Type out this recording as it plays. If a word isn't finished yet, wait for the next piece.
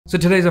So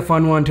today's a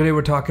fun one. Today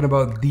we're talking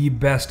about the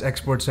best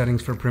export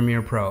settings for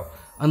Premiere Pro.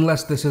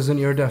 Unless this isn't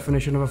your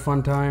definition of a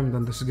fun time,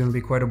 then this is going to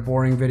be quite a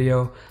boring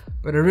video.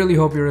 But I really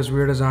hope you're as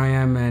weird as I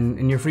am, and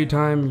in your free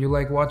time, you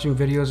like watching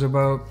videos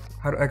about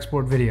how to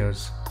export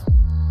videos.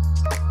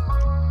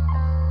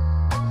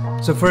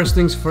 So first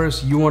things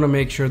first, you want to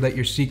make sure that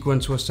your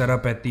sequence was set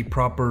up at the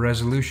proper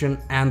resolution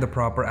and the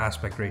proper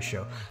aspect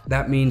ratio.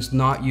 That means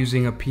not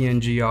using a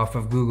PNG off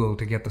of Google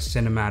to get the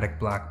cinematic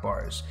black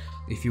bars.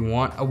 If you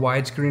want a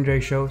widescreen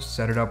ratio,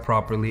 set it up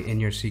properly in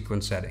your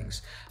sequence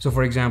settings. So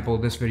for example,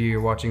 this video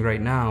you're watching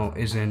right now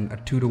is in a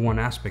 2:1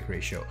 aspect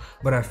ratio,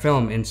 but I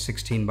film in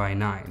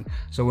 16:9.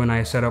 So when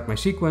I set up my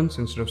sequence,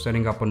 instead of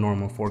setting up a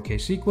normal 4K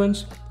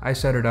sequence, I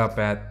set it up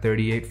at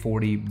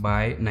 3840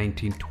 by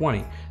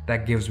 1920.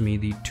 That gives me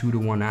the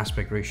 2:1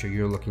 aspect ratio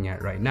you're looking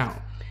at right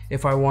now.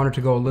 If I wanted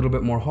to go a little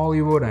bit more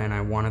Hollywood and I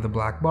wanted the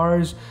black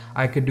bars,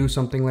 I could do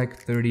something like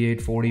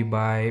 3840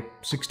 by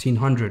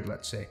 1600,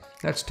 let's say.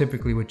 That's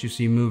typically what you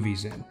see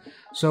movies in.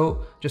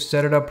 So just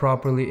set it up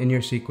properly in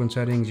your sequence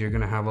settings. You're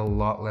gonna have a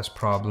lot less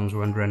problems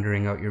when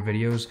rendering out your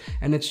videos,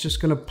 and it's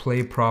just gonna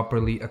play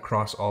properly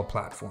across all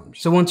platforms.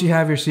 So once you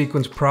have your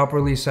sequence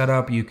properly set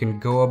up, you can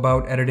go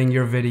about editing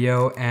your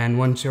video, and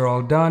once you're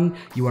all done,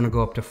 you wanna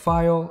go up to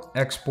File,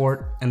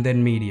 Export, and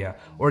then Media,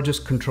 or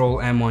just Control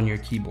M on your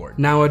keyboard.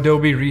 Now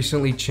Adobe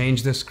recently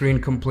changed this screen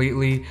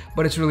completely,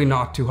 but it's really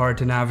not too hard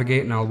to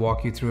navigate, and I'll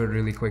walk you through it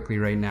really quickly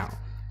right now.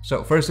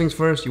 So first things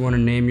first, you want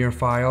to name your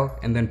file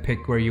and then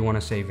pick where you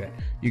want to save it.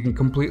 You can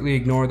completely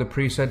ignore the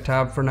preset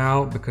tab for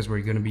now because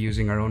we're going to be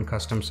using our own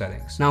custom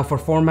settings. Now for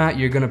format,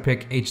 you're going to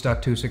pick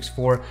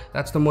H.264.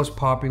 That's the most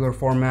popular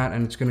format,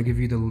 and it's going to give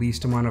you the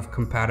least amount of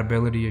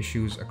compatibility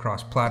issues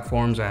across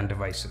platforms and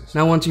devices.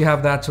 Now once you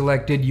have that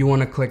selected, you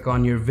want to click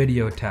on your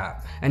video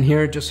tab, and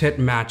here just hit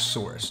match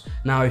source.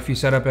 Now if you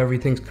set up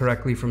everything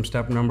correctly from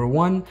step number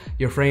 1,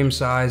 your frame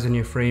size and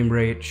your frame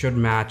rate should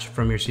match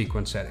from your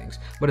sequence settings,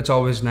 but it's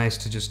always nice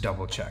to just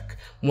double check.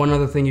 One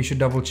other thing you should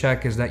double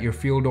check is that your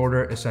field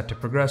order is set to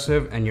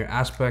progressive and your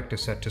aspect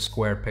is set to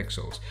square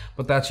pixels,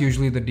 but that's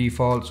usually the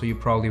default, so you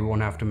probably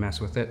won't have to mess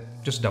with it.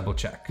 Just double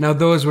check. Now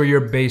those were your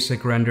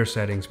basic render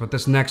settings, but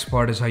this next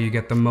part is how you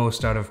get the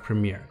most out of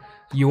Premiere.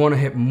 You want to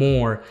hit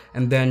more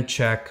and then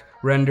check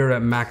render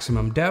at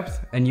maximum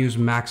depth and use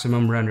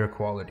maximum render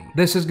quality.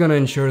 This is going to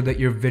ensure that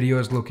your video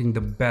is looking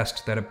the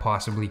best that it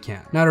possibly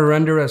can. Now to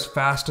render as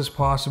fast as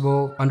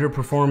possible, under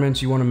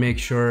performance, you want to make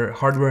sure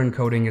hardware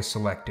encoding is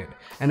selected.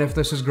 And if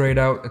this is grayed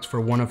out, it's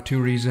for one of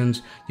two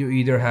reasons. You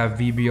either have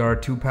VBR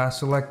 2-pass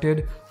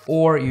selected,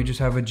 or you just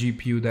have a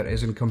GPU that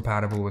isn't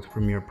compatible with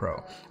Premiere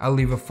Pro. I'll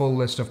leave a full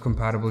list of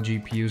compatible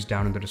GPUs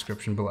down in the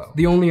description below.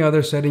 The only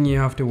other setting you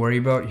have to worry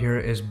about here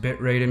is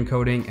bitrate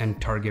encoding and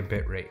target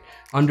bitrate.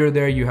 Under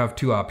there you have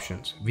two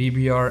options,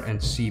 VBR and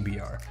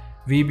CBR.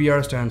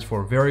 VBR stands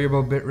for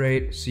variable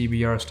bitrate,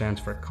 CBR stands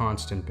for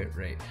constant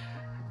bitrate.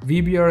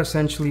 VBR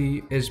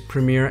essentially is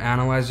Premiere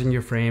analyzing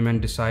your frame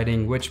and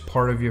deciding which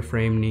part of your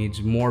frame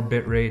needs more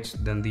bit rates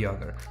than the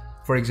other.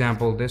 For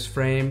example, this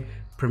frame,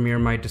 Premiere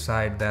might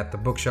decide that the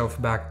bookshelf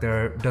back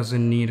there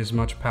doesn't need as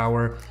much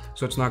power,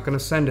 so it's not going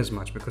to send as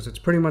much because it's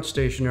pretty much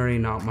stationary,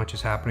 not much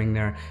is happening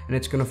there, and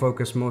it's going to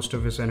focus most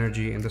of its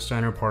energy in the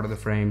center part of the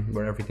frame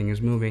where everything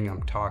is moving,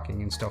 I'm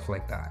talking and stuff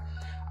like that.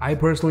 I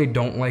personally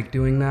don't like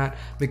doing that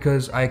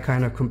because I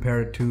kind of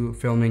compare it to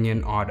filming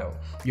in auto.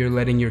 You're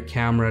letting your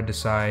camera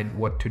decide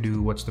what to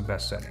do, what's the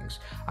best settings.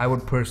 I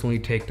would personally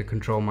take the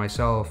control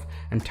myself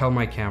and tell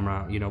my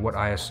camera, what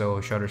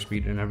ISO, shutter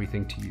speed, and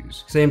everything to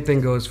use. Same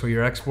thing goes for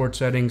your export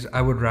settings.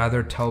 I would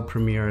rather tell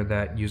Premiere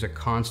that use a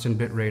constant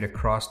bitrate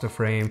across the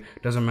frame.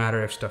 Doesn't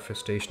matter if stuff is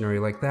stationary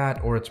like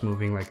that or it's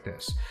moving like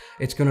this.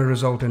 It's going to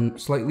result in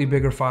slightly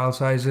bigger file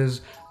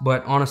sizes,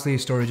 but honestly,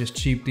 storage is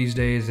cheap these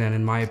days, and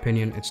in my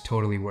opinion, it's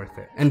totally worth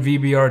it. And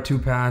VBR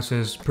 2-pass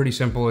is pretty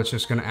simple. It's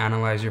just going to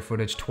analyze your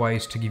footage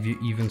twice to give you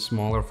even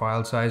smaller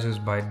file sizes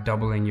by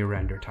doubling your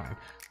render time.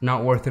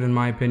 Not worth it in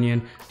my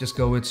opinion. Just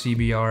go with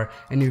CBR,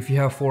 and if you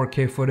have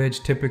 4K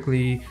footage,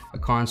 typically a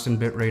constant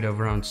bitrate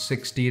of around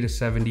 60 to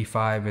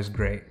 75 is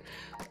great.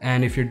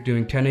 And if you're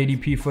doing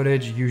 1080p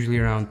footage, usually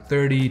around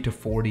 30 to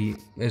 40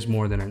 is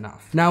more than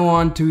enough. Now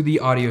on to the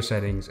audio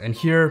settings, and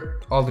here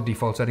all the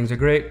default settings are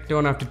great.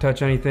 Don't have to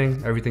touch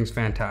anything, everything's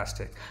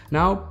fantastic.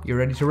 Now you're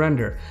ready to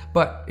render.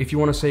 But if you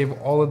want to save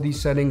all of these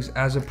settings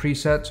as a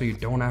preset so you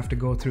don't have to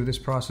go through this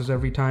process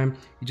every time,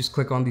 you just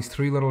click on these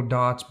three little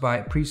dots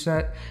by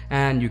preset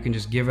and you can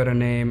just give it a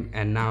name,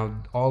 and now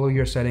all of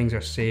your settings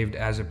are saved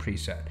as a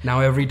preset. Now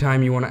every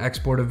time you want to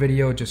export a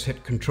video, just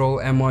hit Control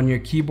M on your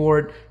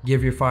keyboard,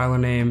 give your file a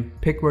name,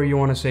 pick where you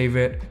want to save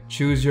it,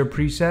 choose your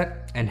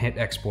preset, and hit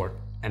export.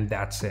 And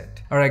that's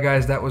it. Alright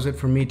guys, that was it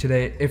for me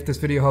today. If this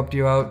video helped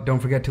you out, don't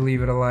forget to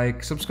leave it a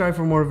like, subscribe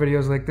for more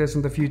videos like this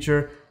in the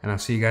future, and I'll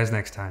see you guys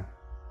next time.